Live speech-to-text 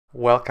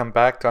Welcome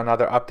back to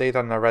another update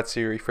on the Red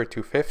Sea Reefer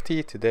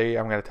 250. Today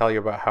I'm going to tell you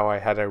about how I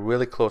had a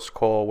really close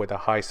call with a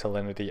high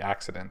salinity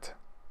accident.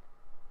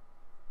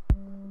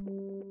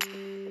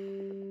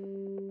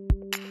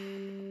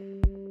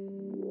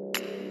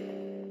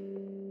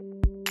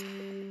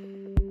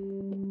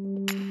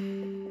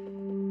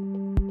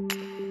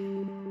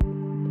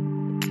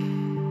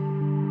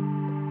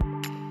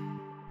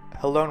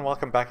 Hello and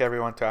welcome back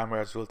everyone to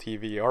Amr Azul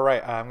TV.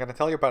 Alright, I'm going to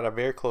tell you about a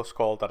very close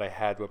call that I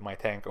had with my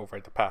tank over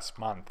the past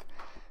month.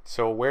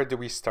 So where do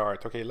we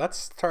start? Okay, let's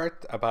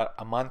start about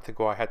a month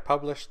ago. I had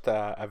published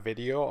a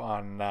video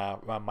on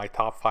my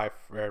top 5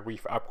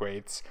 reef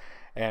upgrades,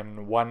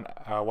 and one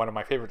of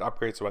my favorite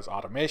upgrades was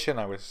automation.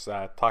 I was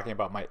talking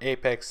about my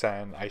Apex,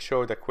 and I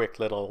showed a quick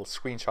little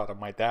screenshot of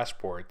my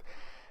dashboard.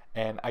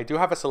 And I do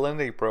have a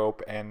salinity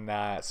probe, and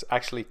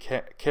actually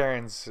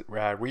Karen's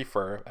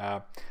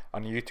reefer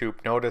on YouTube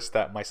noticed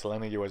that my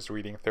salinity was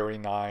reading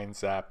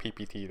 39's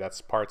PPT,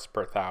 that's parts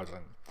per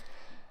thousand.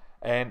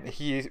 And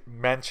he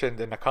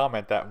mentioned in a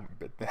comment that,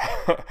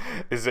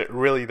 is it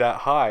really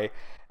that high?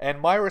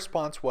 And my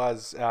response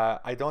was,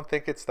 I don't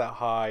think it's that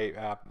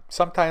high.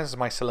 Sometimes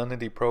my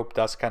salinity probe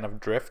does kind of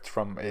drift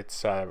from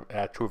its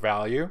true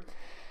value.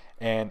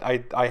 And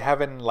I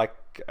haven't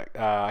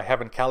I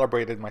haven't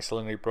calibrated my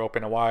salinity probe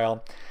in a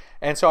while,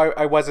 and so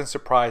I wasn't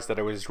surprised that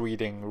it was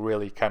reading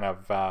really kind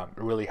of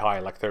really high,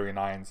 like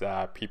 39's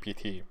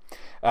PPT.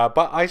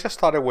 But I just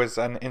thought it was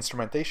an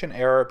instrumentation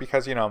error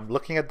because, you know,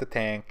 looking at the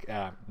tank,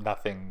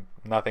 nothing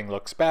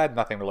looks bad,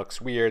 nothing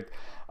looks weird.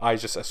 I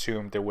just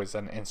assumed it was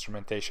an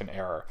instrumentation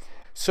error.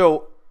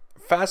 So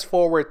fast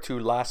forward to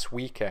last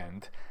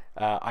weekend,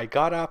 I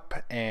got up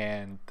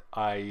and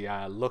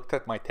I looked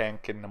at my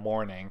tank in the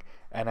morning,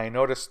 and I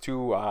noticed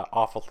two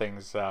awful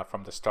things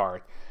from the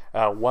start.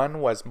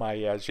 One was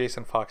my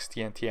Jason Fox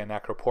TNT and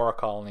Acropora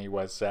colony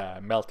was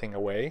melting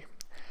away,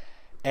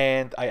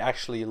 and I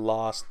actually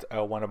lost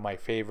one of my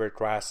favorite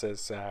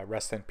wrasses,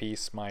 rest in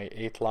peace, my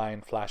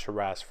 8-line flasher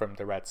wrasse from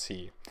the Red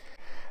Sea.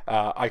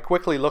 I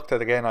quickly looked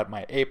again at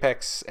my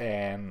Apex,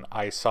 and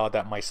I saw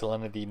that my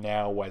salinity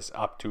now was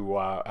up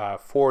to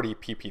 40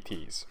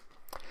 ppts.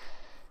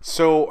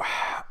 So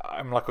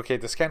I'm like, okay,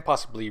 this can't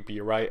possibly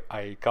be right.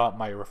 I got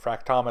my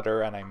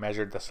refractometer and I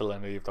measured the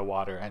salinity of the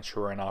water, and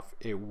sure enough,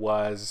 it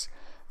was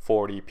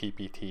 40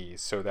 ppts.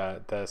 So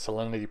the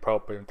salinity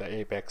probe in the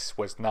Apex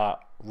was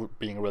not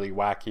being really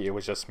wacky. It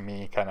was just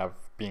me kind of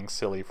being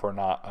silly for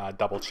not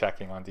double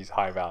checking on these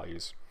high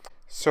values.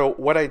 So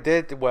what I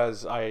did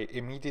was I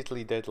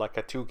immediately did like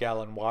a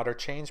 2-gallon water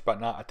change,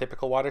 but not a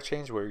typical water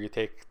change where you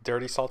take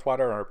dirty salt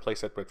water and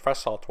replace it with fresh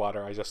salt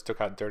water. I just took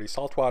out dirty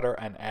salt water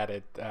and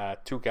added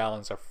 2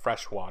 gallons of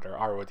fresh water,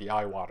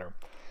 RODI water.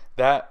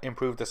 That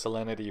improved the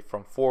salinity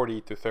from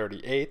 40 to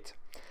 38.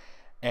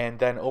 And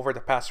then over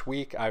the past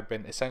week, I've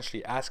been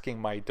essentially asking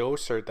my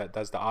doser that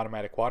does the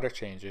automatic water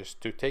changes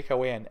to take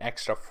away an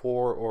extra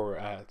 4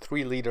 or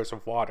 3 liters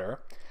of water,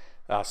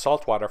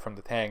 salt water from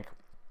the tank,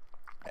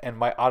 and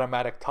my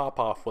automatic top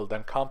off will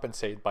then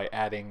compensate by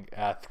adding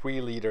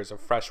 3 liters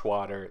of fresh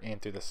water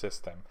into the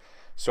system.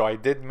 So I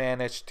did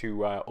manage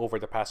to, over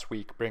the past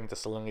week, bring the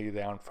salinity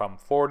down from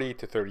 40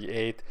 to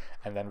 38,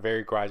 and then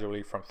very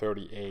gradually from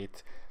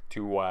 38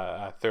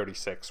 to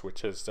 36,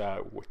 which is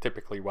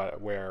typically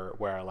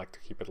where I like to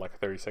keep it, like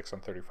 36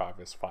 and 35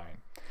 is fine.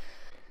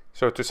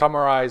 So to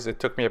summarize, it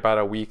took me about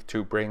a week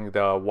to bring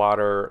the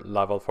water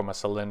level from a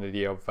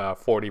salinity of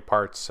 40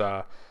 parts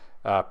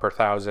per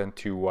thousand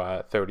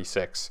to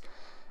 36.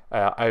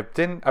 I've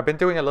been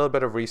doing a little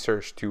bit of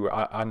research to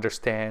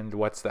understand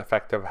what's the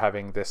effect of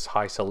having this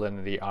high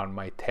salinity on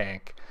my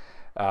tank.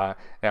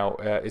 Now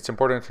it's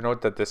important to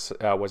note that this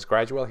was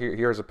gradual.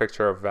 Here's a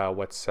picture of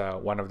what's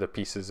one of the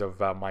pieces of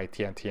my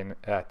TNT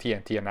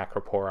and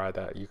Acropora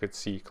that you could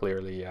see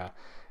clearly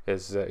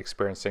is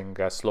experiencing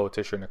slow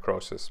tissue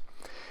necrosis.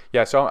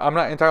 Yeah, so I'm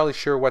not entirely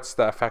sure what's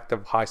the effect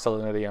of high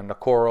salinity on the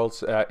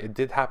corals. It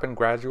did happen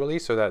gradually,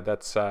 so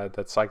that's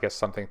I guess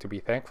something to be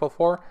thankful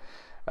for.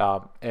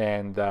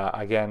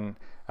 Again,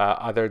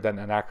 other than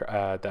the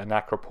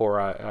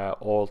Acropora,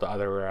 all the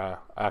other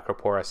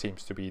Acropora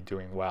seems to be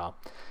doing well.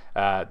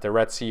 The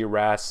Red Sea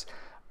wrasse,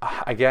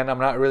 again, I'm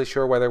not really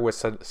sure whether it was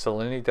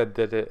salinity that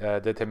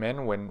did him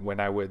in. When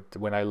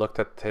I looked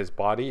at his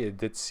body, it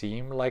did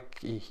seem like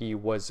he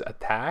was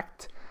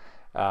attacked.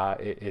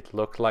 It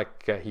looked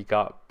like he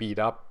got beat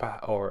up,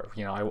 or,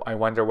 you know, I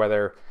wonder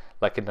whether,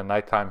 like, in the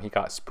nighttime he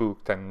got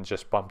spooked and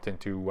just bumped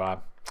into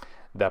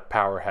the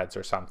power heads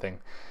or something.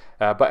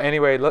 But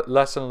anyway,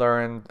 lesson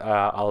learned.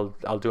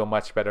 I'll do a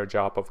much better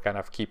job of kind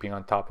of keeping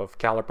on top of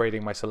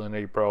calibrating my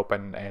salinity probe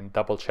and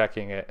double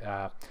checking it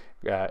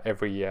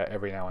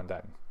every now and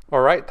then. All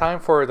right, time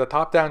for the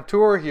top-down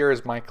tour. Here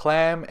is my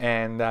clam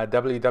and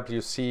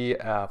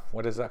WWC.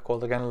 What is that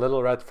called again?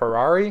 Little Red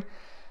Ferrari.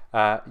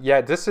 Yeah,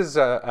 this is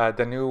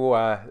the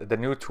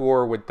new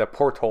tour with the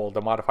porthole,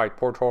 the modified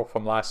porthole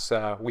from last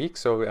week.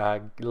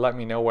 So let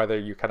me know whether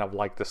you kind of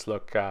like this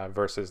look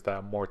versus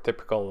the more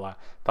typical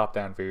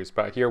top-down views.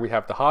 But here we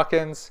have the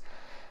Hawkins.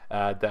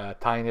 the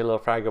tiny little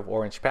frag of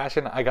Orange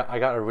Passion. I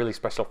got a really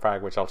special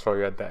frag, which I'll show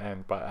you at the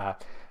end,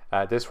 but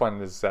this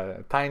one is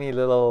tiny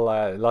little,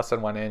 less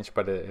than 1 inch,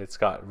 but it's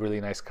got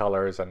really nice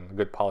colors and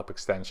good polyp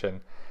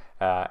extension.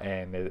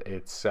 And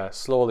it's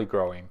slowly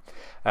growing.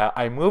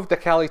 I moved the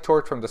Cali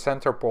Tort from the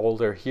center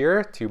boulder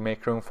here to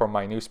make room for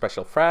my new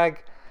special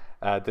frag.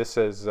 This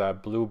is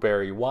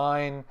Blueberry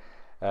Wine,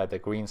 the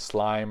Green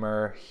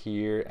Slimer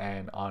here,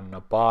 and on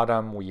the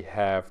bottom we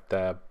have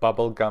the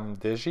Bubblegum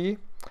Digi.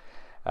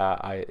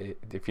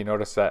 If you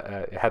notice that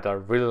it had a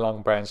really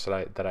long branch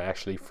that I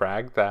actually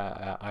fragged.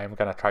 I'm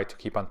gonna try to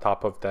keep on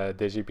top of the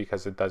Digi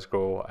because it does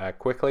grow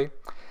quickly.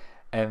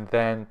 And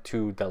then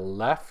to the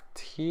left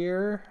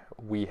here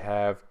we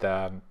have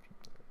the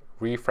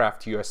Reef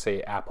Raft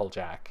USA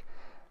Applejack.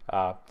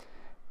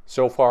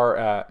 So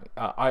far,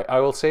 I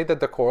will say that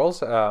the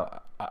corals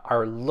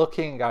are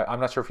looking, I'm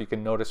not sure if you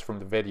can notice from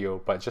the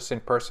video, but just in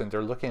person,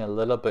 they're looking a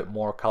little bit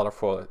more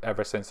colorful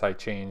ever since I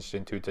changed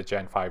into the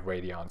Gen 5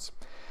 Radions.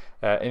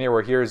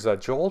 Anyway, here's a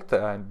Jolt.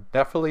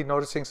 Definitely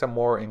noticing some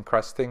more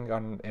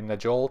encrusting in the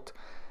Jolt.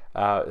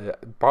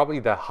 Probably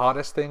the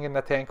hottest thing in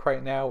the tank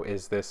right now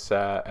is this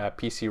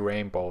PC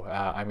Rainbow.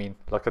 I mean,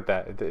 look at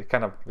that.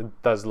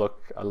 It does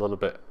look a little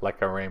bit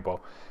like a rainbow.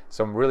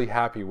 So I'm really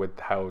happy with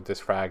how this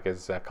frag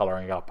is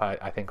coloring up.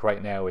 I think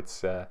right now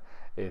it's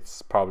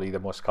probably the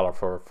most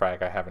colorful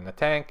frag I have in the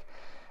tank.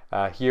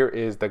 Here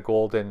is the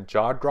Golden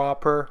Jaw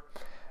Dropper.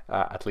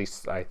 At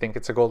least I think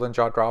it's a Golden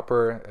Jaw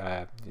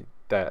Dropper.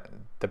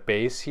 The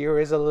base here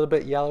is a little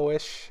bit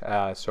yellowish,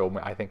 so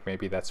I think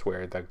maybe that's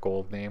where the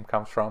gold name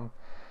comes from.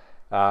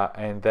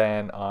 And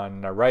then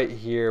on the right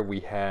here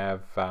we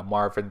have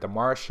Marvin the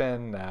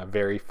Martian,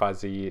 very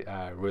fuzzy,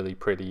 really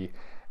pretty.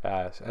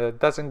 It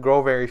doesn't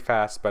grow very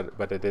fast,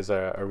 but it is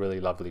a really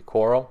lovely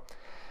coral.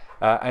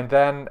 And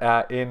then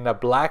in the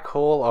black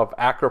hole of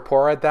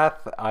Acropora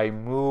death, I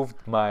moved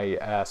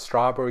my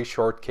Strawberry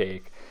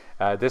Shortcake.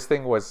 This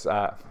thing was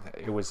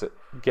it was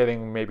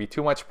getting maybe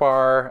too much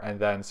par, and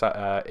then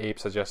Abe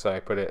suggested I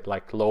put it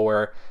like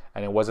lower,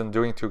 and it wasn't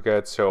doing too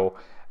good. So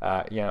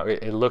you know,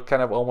 it looked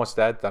kind of almost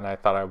dead, and I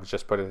thought I would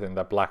just put it in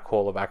the black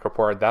hole of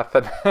Acropora death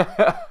and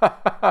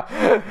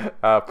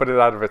put it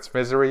out of its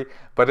misery.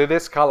 But it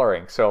is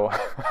coloring, so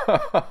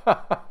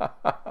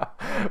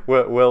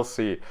we'll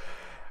see.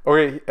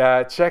 Okay,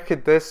 check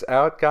this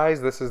out,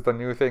 guys. This is the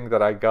new thing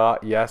that I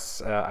got. Yes,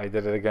 I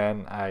did it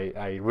again.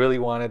 I really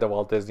wanted a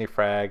Walt Disney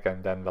frag,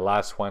 and then the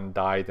last one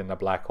died in the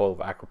black hole of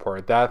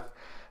Acropora death.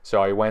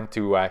 So I went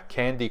to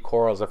Candy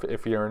Corals.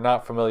 If you're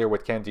not familiar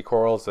with Candy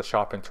Corals, the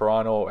shop in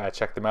Toronto,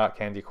 check them out,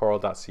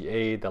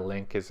 candycoral.ca. The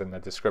link is in the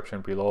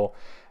description below.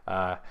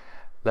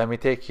 Let me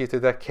take you to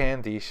the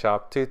candy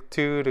shop.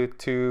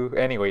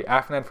 Anyway,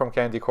 Afnan from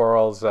Candy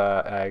Corals,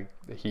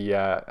 he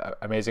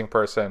amazing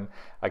person.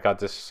 I got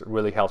this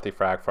really healthy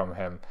frag from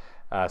him,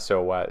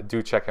 so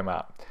do check him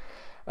out.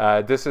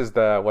 This is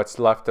what's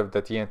left of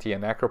the TNT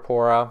and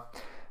Acropora.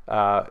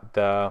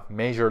 The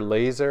Major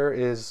Laser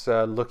is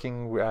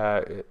looking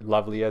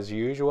lovely as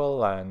usual,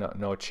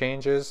 no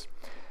changes.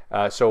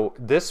 So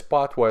this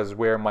spot was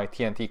where my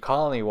TNT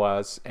colony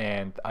was,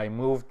 and I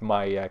moved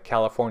my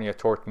California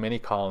Tort mini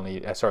colony,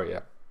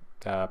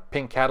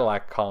 Pink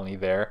Cadillac colony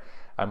there.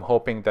 I'm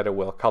hoping that it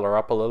will color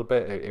up a little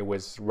bit. It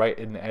was right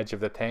in the edge of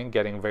the tank,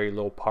 getting very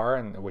low par,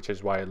 and which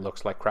is why it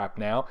looks like crap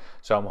now.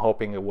 So I'm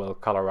hoping it will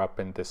color up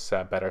in this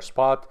better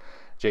spot.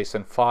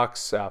 Jason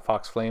Fox,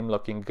 Fox Flame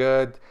looking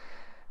good.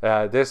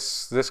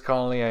 This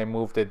colony, I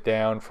moved it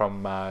down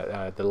from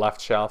the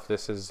left shelf.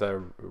 This is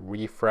a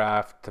Reef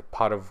Raft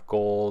Pot of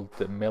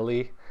Gold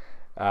Millie.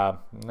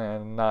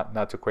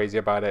 Not too crazy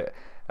about it.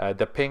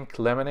 The Pink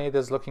Lemonade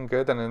is looking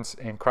good and it's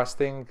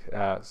encrusting.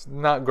 It's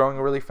not growing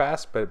really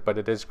fast, but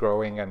it is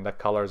growing, and the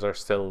colors are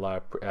still,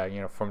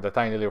 you know, from the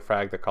tiny little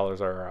frag, the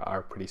colors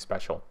are pretty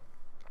special.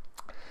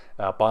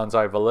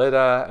 Bonsai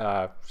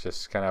Valida,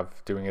 just kind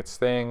of doing its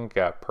thing.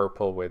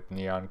 Purple with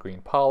neon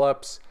green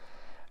polyps.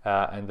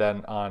 And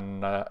then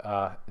on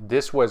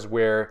this was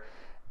where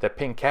the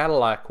Pink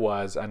Cadillac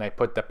was, and I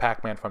put the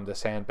Pac-Man from the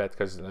sand bed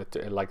because,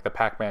 like the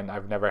Pac-Man,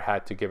 I've never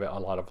had to give it a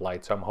lot of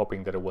light, so I'm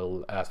hoping that it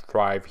will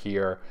thrive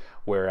here,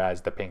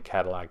 whereas the Pink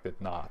Cadillac did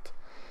not.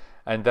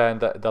 And then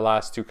the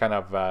last two kind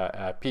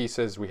of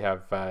pieces, we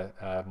have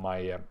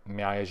my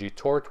Miyagi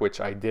Tort,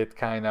 which I did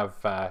kind of,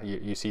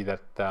 you see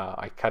that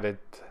I cut it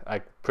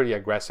pretty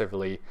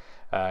aggressively.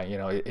 You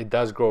know, it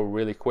does grow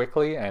really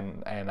quickly,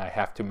 and I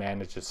have to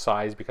manage the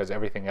size because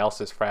everything else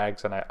is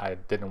frags, and I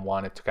didn't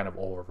want it to kind of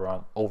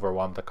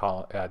overwhelm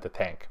the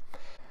tank.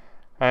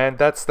 And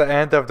that's the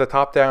end of the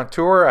top-down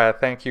tour.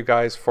 Thank you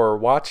guys for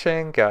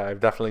watching.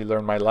 I've definitely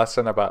learned my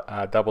lesson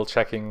about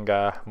double-checking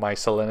my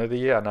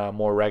salinity on a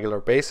more regular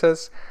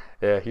basis.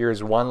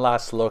 Here's one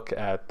last look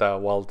at the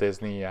Walt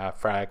Disney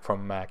frag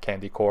from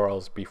Candy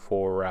Corals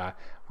before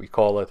we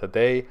call it a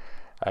day.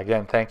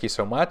 Again, thank you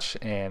so much,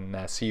 and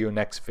see you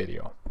next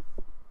video.